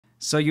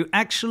So you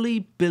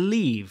actually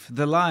believe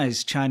the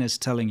lies China's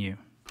telling you.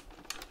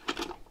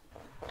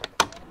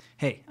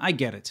 Hey, I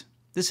get it.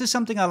 This is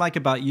something I like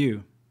about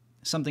you,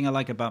 something I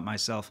like about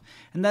myself,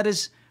 and that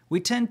is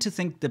we tend to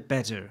think the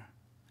better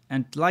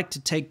and like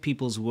to take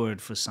people's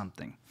word for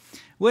something.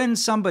 When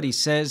somebody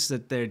says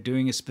that they're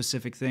doing a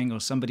specific thing or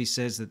somebody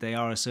says that they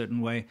are a certain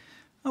way,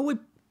 we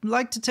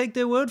like to take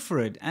their word for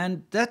it.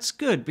 And that's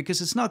good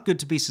because it's not good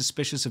to be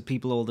suspicious of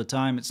people all the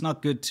time. It's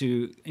not good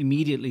to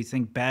immediately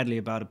think badly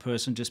about a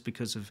person just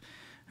because of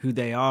who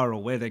they are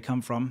or where they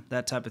come from,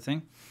 that type of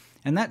thing.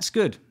 And that's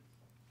good.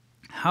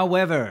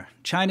 However,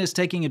 China's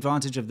taking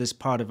advantage of this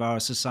part of our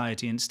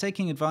society and it's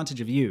taking advantage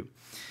of you.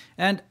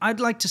 And I'd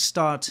like to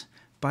start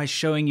by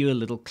showing you a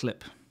little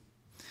clip.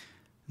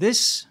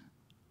 This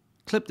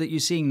clip that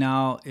you're seeing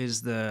now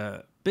is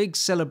the big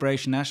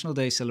celebration, National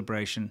Day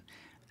celebration.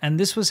 And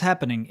this was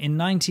happening in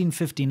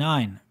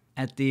 1959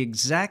 at the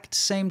exact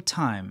same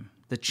time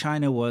that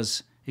China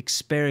was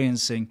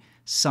experiencing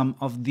some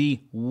of the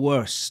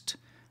worst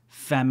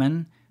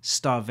famine,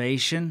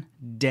 starvation,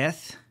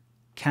 death,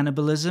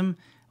 cannibalism,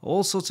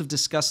 all sorts of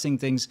disgusting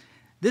things.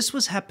 This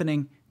was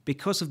happening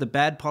because of the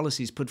bad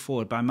policies put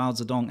forward by Mao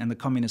Zedong and the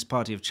Communist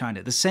Party of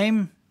China. The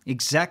same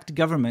exact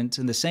government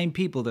and the same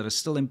people that are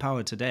still in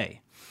power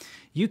today.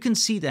 You can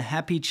see the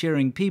happy,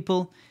 cheering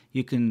people.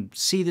 You can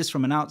see this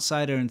from an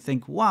outsider and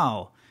think,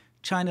 wow,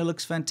 China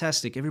looks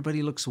fantastic.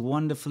 Everybody looks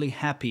wonderfully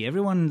happy.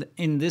 Everyone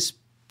in this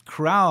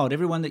crowd,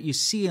 everyone that you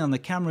see on the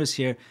cameras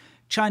here,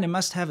 China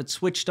must have it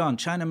switched on.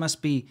 China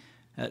must be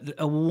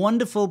a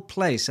wonderful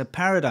place, a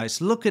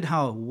paradise. Look at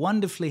how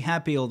wonderfully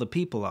happy all the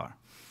people are.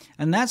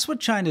 And that's what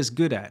China's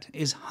good at,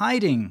 is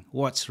hiding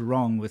what's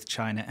wrong with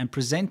China and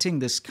presenting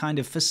this kind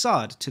of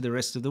facade to the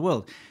rest of the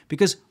world.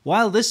 Because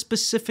while this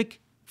specific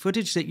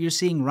footage that you're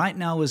seeing right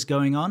now was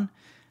going on,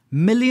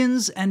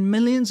 millions and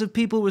millions of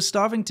people were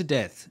starving to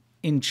death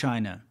in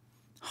China.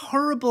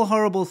 Horrible,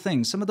 horrible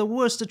things. Some of the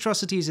worst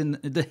atrocities in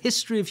the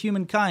history of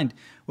humankind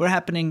were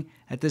happening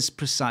at this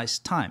precise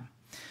time.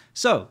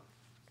 So,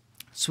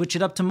 switch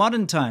it up to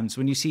modern times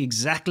when you see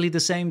exactly the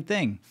same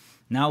thing.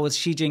 Now with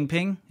Xi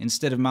Jinping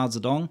instead of Mao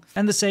Zedong.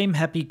 And the same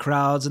happy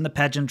crowds and the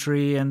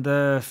pageantry and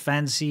the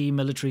fancy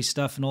military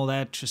stuff and all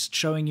that, just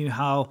showing you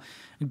how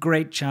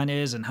great China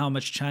is and how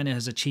much China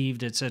has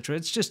achieved, etc.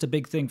 It's just a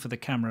big thing for the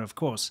camera, of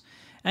course.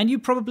 And you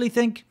probably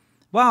think,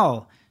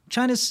 wow,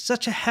 China's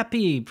such a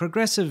happy,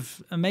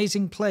 progressive,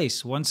 amazing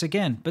place once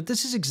again. But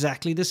this is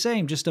exactly the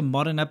same, just a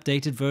modern,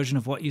 updated version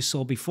of what you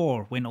saw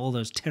before when all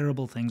those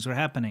terrible things were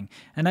happening.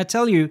 And I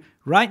tell you,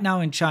 right now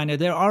in China,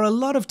 there are a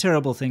lot of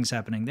terrible things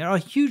happening. There are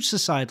huge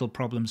societal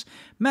problems,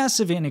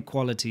 massive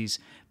inequalities,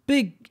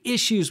 big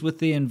issues with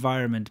the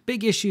environment,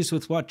 big issues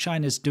with what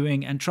China's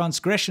doing, and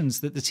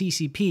transgressions that the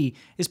CCP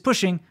is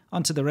pushing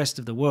onto the rest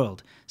of the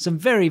world. Some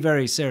very,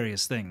 very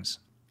serious things.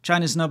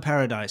 China's no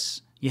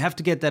paradise. You have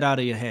to get that out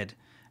of your head.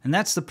 And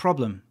that's the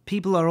problem.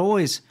 People are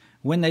always,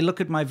 when they look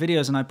at my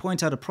videos and I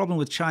point out a problem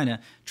with China,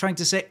 trying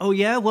to say, oh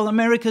yeah, well,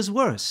 America's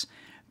worse.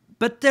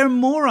 But they're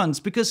morons,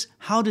 because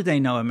how do they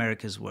know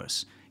America's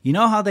worse? You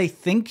know how they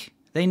think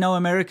they know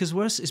America's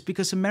worse? It's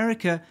because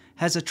America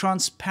has a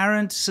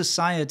transparent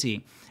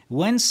society.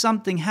 When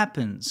something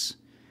happens,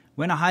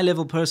 when a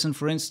high-level person,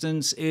 for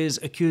instance, is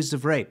accused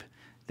of rape,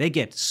 they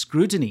get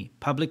scrutiny,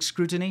 public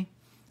scrutiny.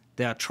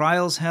 There are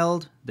trials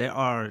held. There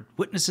are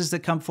witnesses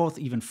that come forth,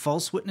 even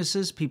false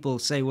witnesses. People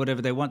say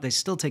whatever they want. They're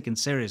still taken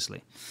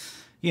seriously,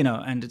 you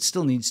know, and it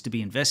still needs to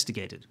be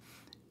investigated.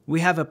 We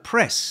have a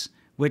press,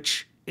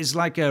 which is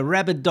like a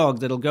rabid dog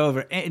that'll go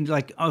over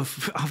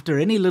after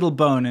any little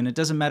bone, and it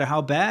doesn't matter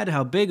how bad,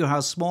 how big, or how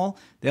small,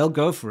 they'll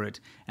go for it.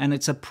 And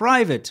it's a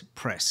private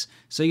press,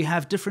 so you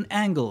have different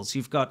angles.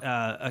 You've got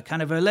a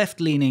kind of a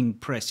left-leaning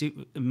press,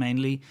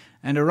 mainly,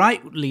 and a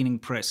right-leaning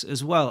press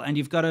as well. And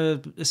you've got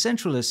a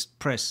centralist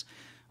press,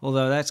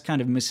 although that's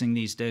kind of missing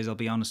these days, I'll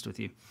be honest with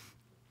you.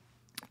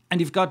 And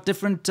you've got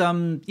different,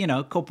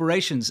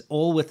 corporations,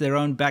 all with their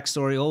own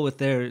backstory, all with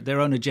their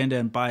own agenda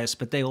and bias,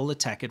 but they all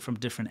attack it from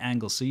different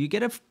angles. So you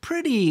get a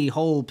pretty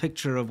whole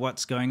picture of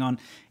what's going on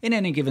in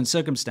any given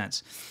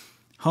circumstance.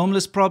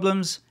 Homeless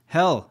problems,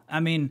 hell, I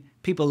mean,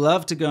 people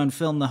love to go and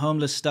film the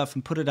homeless stuff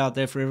and put it out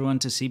there for everyone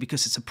to see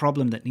because it's a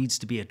problem that needs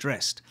to be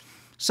addressed.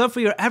 So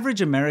for your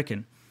average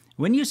American,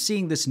 when you're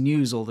seeing this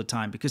news all the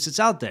time, because it's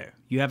out there,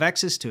 you have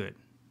access to it,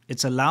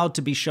 it's allowed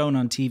to be shown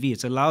on TV,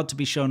 it's allowed to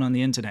be shown on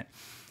the internet.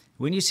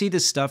 When you see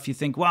this stuff, you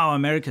think, wow,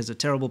 America's a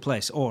terrible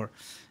place, or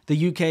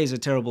the UK is a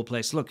terrible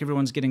place. Look,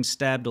 everyone's getting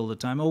stabbed all the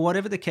time, or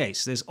whatever the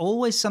case. There's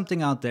always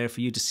something out there for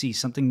you to see,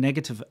 something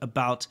negative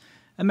about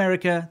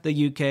America,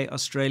 the UK,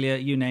 Australia,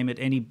 you name it,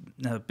 any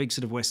big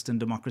sort of Western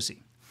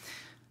democracy.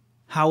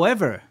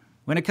 However,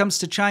 when it comes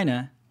to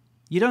China,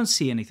 you don't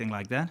see anything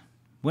like that.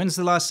 When's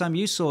the last time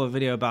you saw a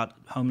video about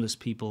homeless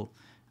people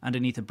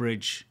underneath a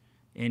bridge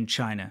in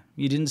China?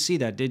 You didn't see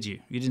that, did you?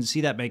 You didn't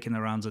see that making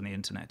the rounds on the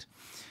internet.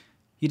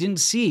 You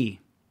didn't see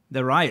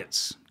the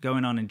riots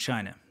going on in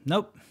China.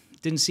 Nope,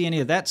 didn't see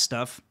any of that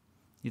stuff.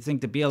 You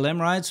think the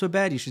BLM riots were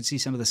bad? You should see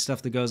some of the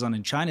stuff that goes on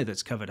in China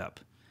that's covered up.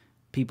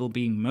 People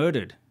being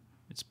murdered,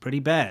 It's pretty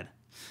bad.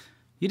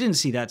 You didn't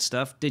see that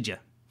stuff, did you?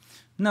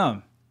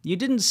 No, you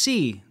didn't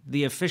see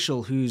the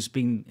official who's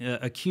been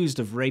accused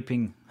of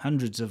raping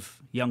hundreds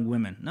of young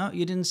women. No,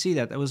 you didn't see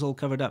that. That was all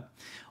covered up.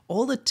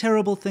 All the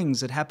terrible things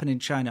that happen in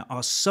China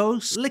are so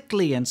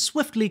slickly and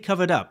swiftly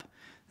covered up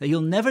that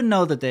you'll never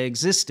know that they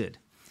existed.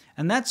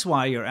 And that's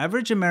why your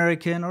average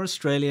American or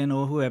Australian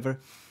or whoever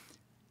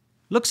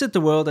looks at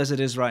the world as it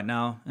is right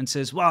now and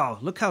says, wow,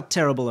 look how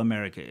terrible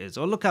America is,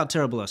 or look how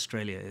terrible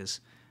Australia is.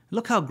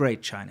 Look how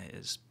great China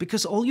is.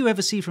 Because all you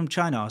ever see from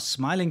China are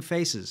smiling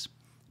faces,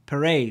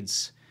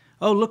 parades.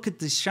 Oh, look at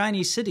the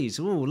shiny cities.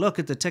 Oh, look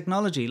at the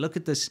technology. Look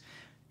at this.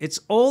 It's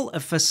all a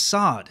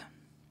facade.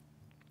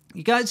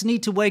 You guys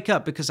need to wake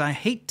up, because I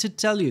hate to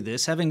tell you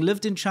this, having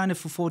lived in China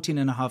for 14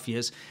 and a half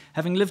years,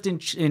 having lived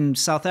in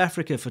South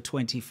Africa for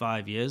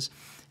 25 years,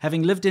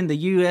 having lived in the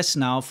US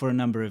now for a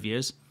number of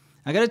years,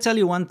 I got to tell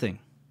you one thing.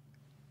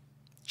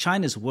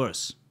 China's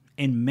worse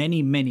in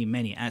many, many,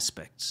 many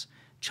aspects.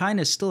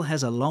 China still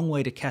has a long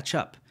way to catch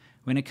up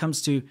when it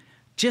comes to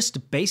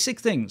just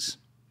basic things,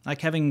 like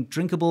having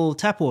drinkable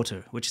tap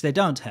water, which they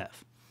don't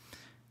have.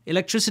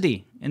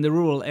 Electricity in the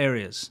rural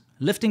areas.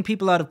 Lifting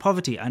people out of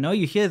poverty. I know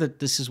you hear that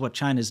this is what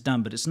China's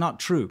done, but it's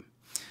not true.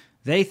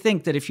 They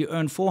think that if you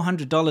earn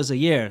 $400 a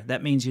year,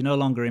 that means you're no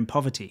longer in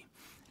poverty.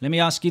 Let me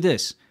ask you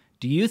this.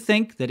 Do you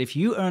think that if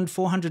you earned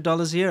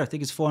 $400 a year, I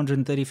think it's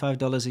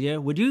 $435 a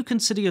year, would you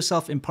consider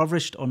yourself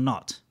impoverished or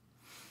not?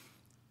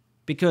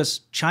 Because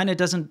China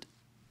doesn't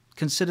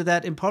consider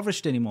that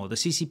impoverished anymore. The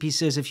CCP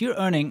says if you're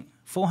earning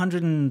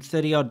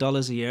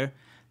 $430 a year,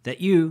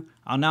 that you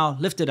are now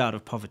lifted out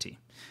of poverty.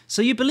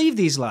 So you believe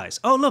these lies.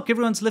 Oh, look,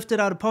 everyone's lifted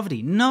out of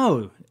poverty.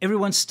 No,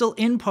 everyone's still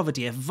in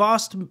poverty. A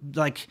vast,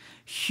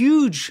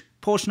 huge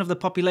portion of the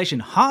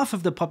population, half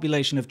of the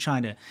population of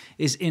China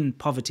is in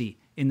poverty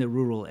in the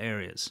rural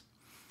areas.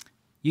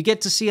 You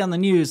get to see on the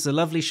news the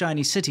lovely,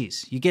 shiny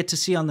cities. You get to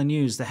see on the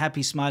news the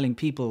happy, smiling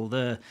people,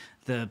 the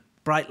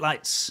bright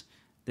lights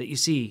that you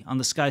see on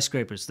the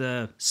skyscrapers,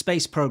 the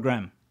space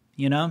program,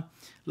 you know?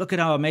 Look at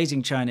how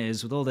amazing China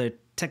is with all their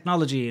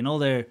technology and all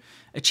their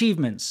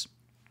achievements.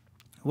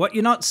 What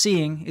you're not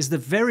seeing is the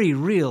very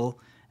real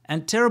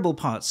and terrible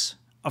parts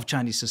of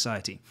Chinese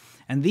society.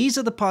 And these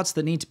are the parts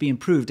that need to be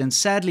improved, and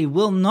sadly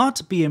will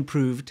not be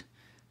improved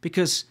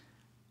because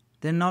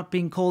they're not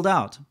being called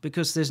out,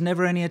 because there's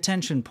never any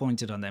attention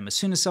pointed on them. As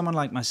soon as someone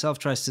like myself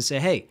tries to say,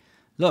 hey,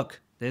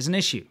 look, there's an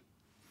issue.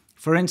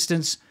 For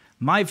instance,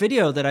 my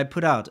video that I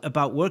put out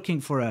about working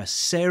for a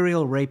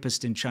serial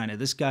rapist in China,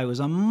 this guy was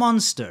a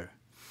monster,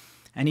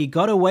 and he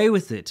got away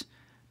with it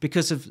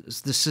because of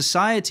the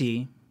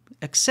society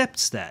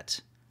accepts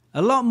that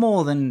a lot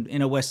more than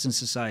in a Western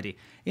society.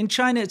 In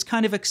China, it's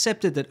kind of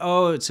accepted that,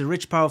 oh, it's a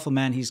rich, powerful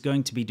man. He's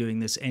going to be doing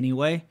this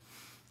anyway.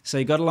 So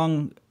he got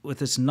along with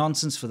this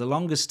nonsense for the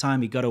longest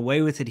time. He got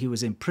away with it. He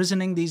was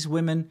imprisoning these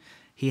women.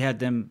 He had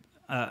them,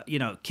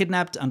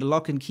 kidnapped under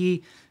lock and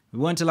key. We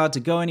weren't allowed to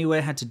go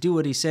anywhere, had to do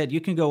what he said.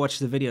 You can go watch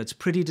the video. It's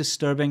pretty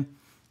disturbing.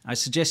 I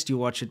suggest you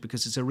watch it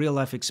because it's a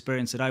real-life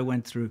experience that I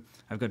went through.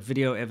 I've got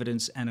video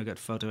evidence and I've got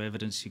photo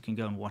evidence. You can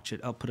go and watch it.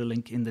 I'll put a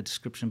link in the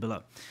description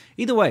below.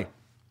 Either way,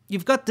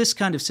 you've got this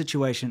kind of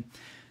situation.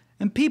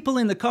 And people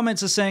in the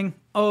comments are saying,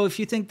 oh, if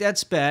you think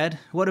that's bad,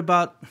 what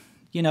about,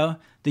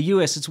 the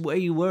US? It's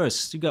way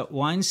worse. You've got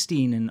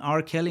Weinstein and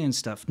R. Kelly and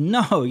stuff.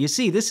 No, you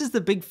see, this is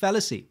the big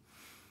fallacy.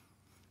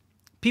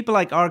 People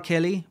like R.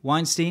 Kelly,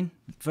 Weinstein,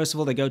 first of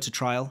all, they go to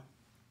trial.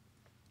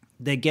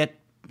 They get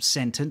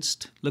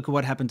sentenced. Look at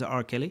what happened to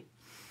R. Kelly.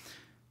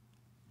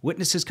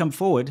 Witnesses come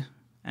forward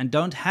and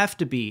don't have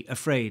to be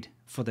afraid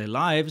for their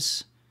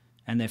lives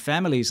and their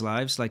families'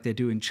 lives like they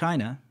do in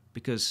China,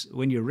 because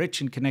when you're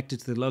rich and connected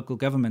to the local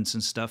governments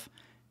and stuff,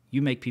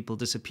 you make people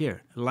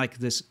disappear, like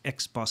this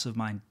ex-boss of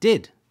mine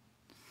did.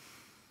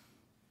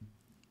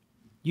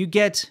 You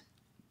get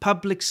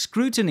public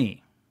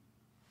scrutiny.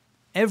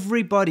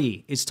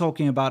 Everybody is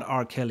talking about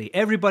R. Kelly.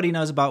 Everybody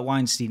knows about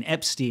Weinstein,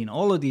 Epstein,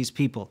 all of these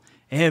people.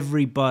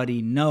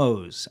 Everybody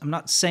knows. I'm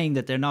not saying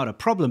that they're not a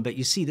problem, but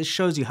you see, this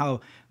shows you how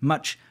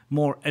much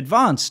more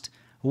advanced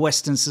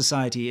Western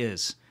society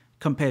is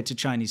compared to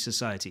Chinese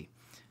society.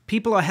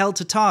 People are held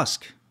to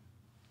task.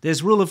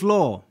 There's rule of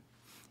law.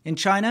 In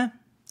China,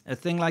 a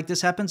thing like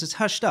this happens, it's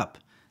hushed up.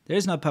 There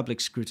is no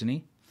public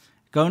scrutiny.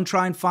 Go and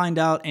try and find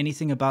out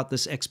anything about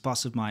this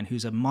ex-boss of mine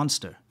who's a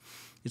monster.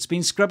 It's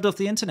been scrubbed off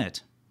the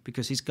internet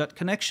because he's got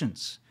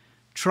connections.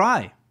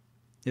 Try.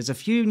 There's a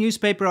few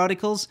newspaper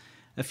articles,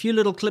 a few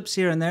little clips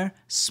here and there,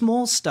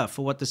 small stuff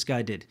for what this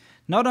guy did.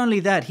 Not only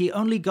that, he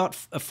only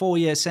got a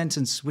 4-year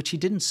sentence, which he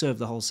didn't serve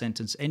the whole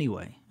sentence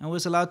anyway, and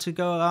was allowed to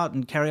go out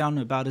and carry on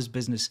about his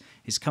business.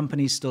 His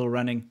company's still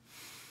running.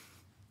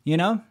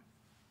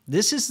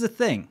 This is the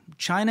thing.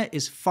 China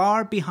is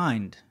far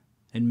behind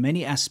in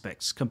many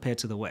aspects compared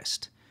to the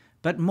West.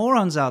 But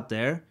morons out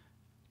there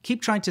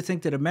keep trying to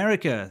think that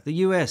America, the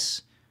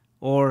US,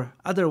 or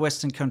other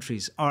Western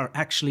countries are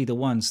actually the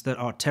ones that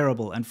are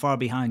terrible and far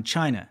behind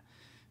China.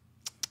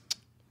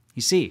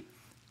 You see,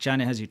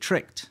 China has you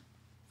tricked.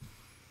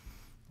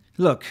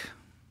 Look,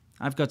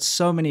 I've got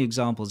so many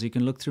examples. You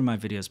can look through my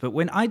videos. But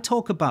when I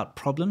talk about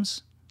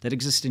problems that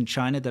exist in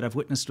China that I've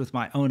witnessed with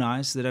my own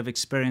eyes, that I've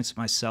experienced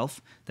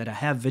myself, that I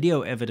have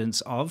video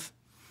evidence of,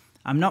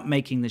 I'm not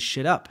making this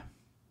shit up.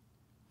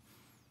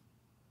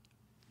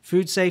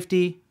 Food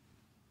safety,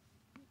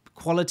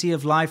 quality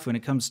of life when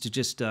it comes to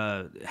just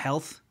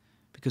health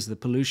because of the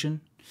pollution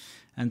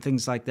and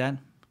things like that.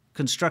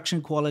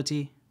 Construction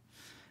quality.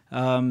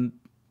 The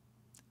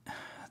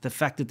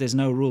fact that there's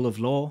no rule of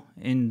law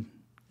in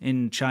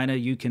China.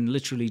 You can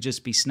literally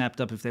just be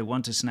snapped up if they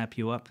want to snap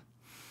you up.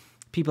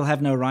 People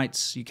have no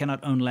rights. You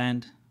cannot own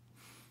land.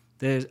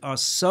 There are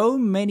so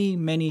many,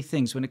 many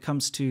things when it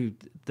comes to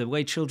the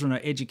way children are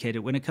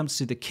educated, when it comes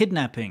to the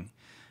kidnapping,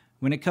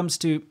 when it comes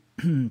to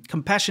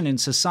compassion in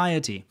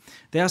society.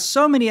 There are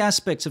so many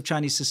aspects of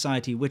Chinese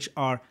society which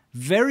are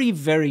very,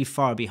 very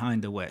far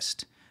behind the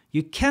West.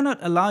 You cannot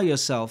allow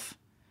yourself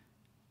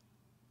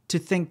to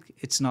think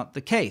it's not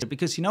the case.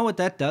 Because you know what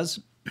that does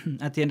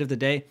at the end of the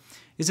day?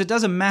 Is it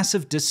does a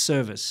massive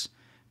disservice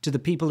to the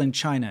people in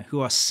China who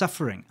are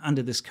suffering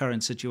under this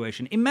current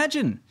situation.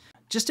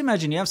 Just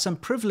imagine you have some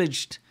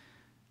privileged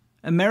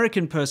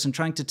American person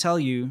trying to tell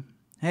you,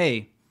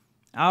 hey,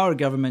 our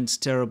government's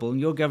terrible and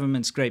your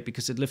government's great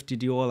because it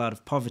lifted you all out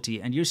of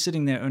poverty, and you're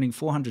sitting there earning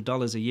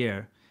 $400 a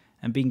year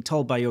and being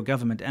told by your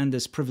government and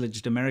this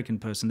privileged American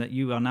person that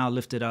you are now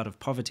lifted out of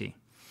poverty.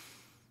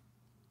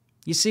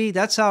 You see,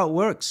 that's how it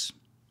works.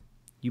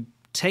 You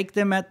take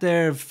them at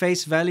their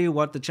face value,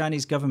 what the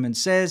Chinese government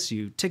says,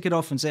 you tick it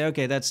off and say,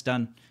 okay, that's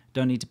done.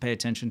 Don't need to pay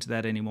attention to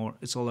that anymore.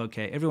 It's all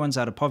okay. Everyone's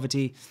out of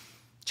poverty.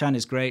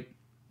 China's great.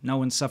 No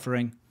one's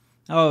suffering.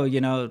 Oh, you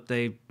know,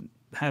 they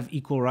have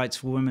equal rights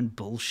for women.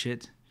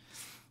 Bullshit.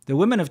 The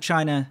women of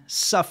China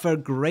suffer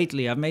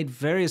greatly. I've made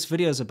various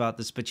videos about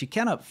this, but you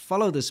cannot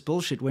follow this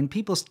bullshit. When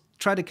people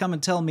try to come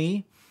and tell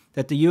me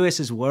that the US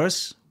is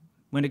worse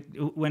when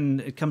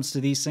it comes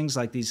to these things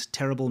like these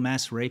terrible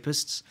mass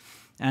rapists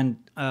and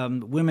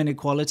women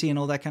equality and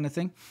all that kind of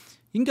thing,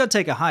 you can go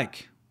take a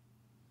hike.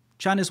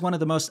 China is one of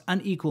the most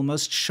unequal,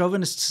 most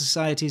chauvinist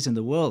societies in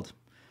the world.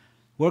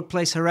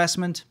 Workplace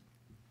harassment.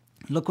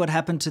 Look what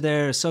happened to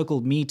their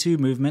so-called Me Too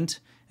movement.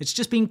 It's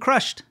just being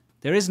crushed.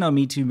 There is no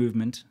Me Too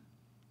movement.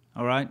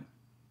 All right?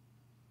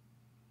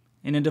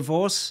 In a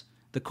divorce,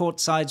 the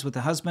court sides with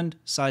the husband,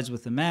 sides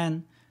with the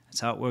man. That's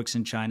how it works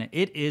in China.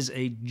 It is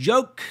a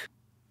joke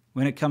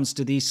when it comes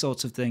to these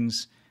sorts of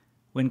things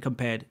when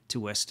compared to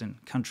Western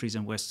countries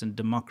and Western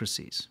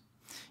democracies.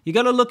 You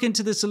got to look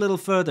into this a little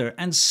further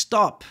and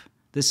stop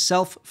this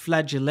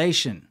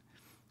self-flagellation.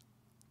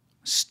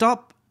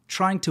 Stop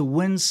trying to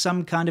win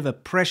some kind of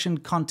oppression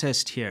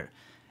contest here.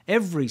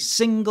 Every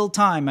single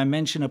time I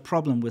mention a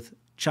problem with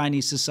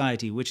Chinese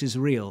society, which is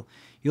real,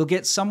 you'll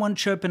get someone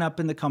chirping up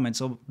in the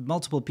comments or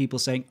multiple people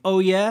saying, oh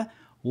yeah,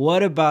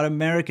 what about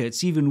America?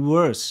 It's even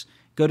worse.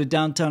 Go to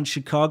downtown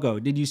Chicago.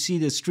 Did you see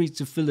the streets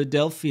of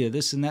Philadelphia?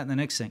 This and that and the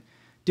next thing.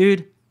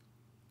 Dude,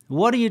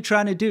 what are you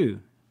trying to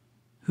do?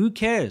 Who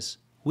cares?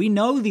 We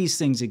know these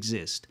things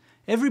exist.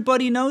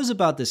 Everybody knows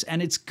about this,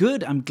 and it's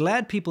good. I'm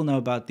glad people know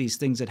about these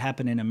things that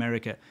happen in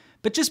America.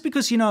 But just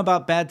because you know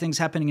about bad things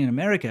happening in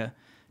America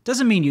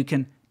doesn't mean you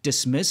can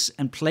dismiss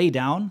and play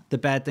down the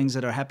bad things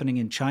that are happening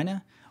in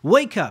China.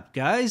 Wake up,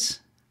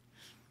 guys.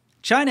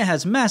 China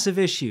has massive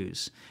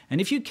issues. And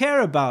if you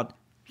care about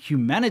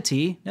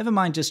humanity, never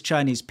mind just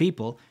Chinese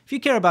people, if you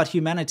care about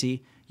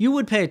humanity, you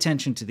would pay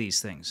attention to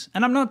these things.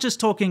 And I'm not just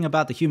talking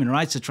about the human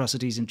rights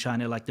atrocities in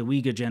China like the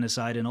Uyghur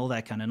genocide and all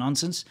that kind of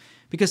nonsense,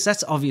 because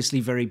that's obviously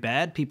very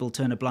bad. People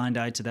turn a blind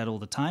eye to that all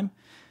the time.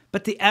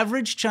 But the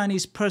average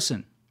Chinese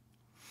person,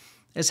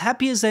 as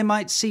happy as they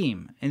might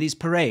seem in these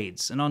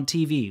parades and on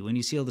TV, when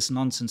you see all this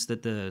nonsense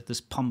that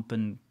this pomp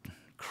and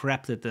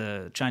crap that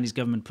the Chinese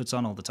government puts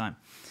on all the time,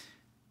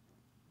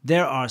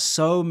 there are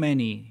so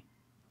many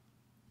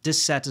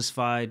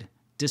dissatisfied,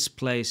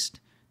 displaced,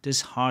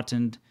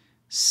 disheartened,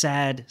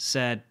 sad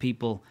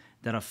people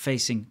that are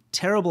facing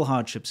terrible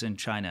hardships in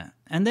China,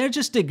 and they're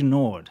just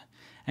ignored.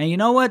 And you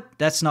know what?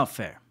 That's not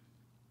fair.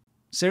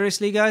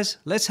 Seriously, guys,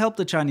 let's help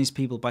the Chinese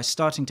people by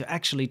starting to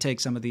actually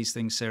take some of these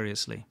things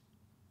seriously.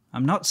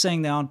 I'm not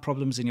saying there aren't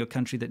problems in your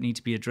country that need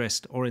to be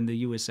addressed, or in the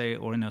USA,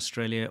 or in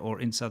Australia,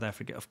 or in South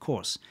Africa, of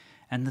course.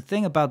 And the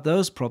thing about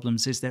those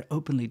problems is they're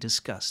openly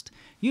discussed.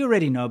 You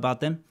already know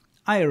about them.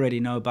 I already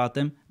know about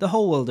them. The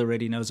whole world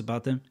already knows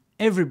about them.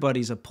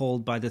 Everybody's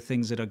appalled by the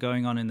things that are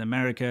going on in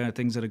America,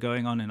 things that are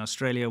going on in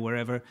Australia,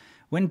 wherever.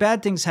 When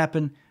bad things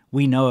happen,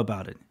 we know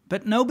about it.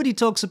 But nobody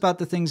talks about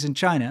the things in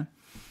China,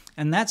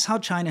 and that's how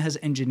China has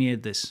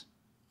engineered this.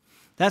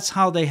 That's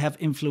how they have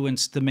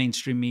influenced the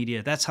mainstream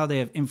media. That's how they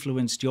have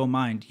influenced your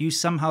mind. You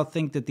somehow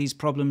think that these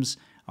problems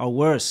are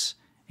worse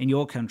in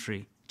your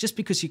country just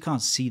because you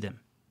can't see them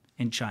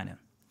in China.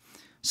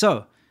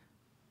 So,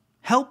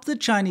 help the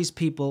Chinese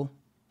people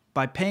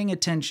by paying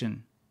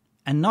attention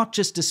and not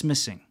just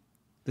dismissing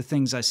the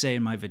things I say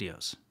in my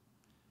videos,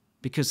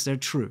 because they're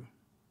true.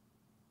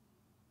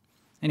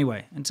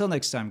 Anyway, until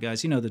next time,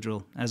 guys, you know the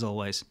drill. As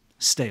always,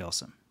 stay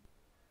awesome.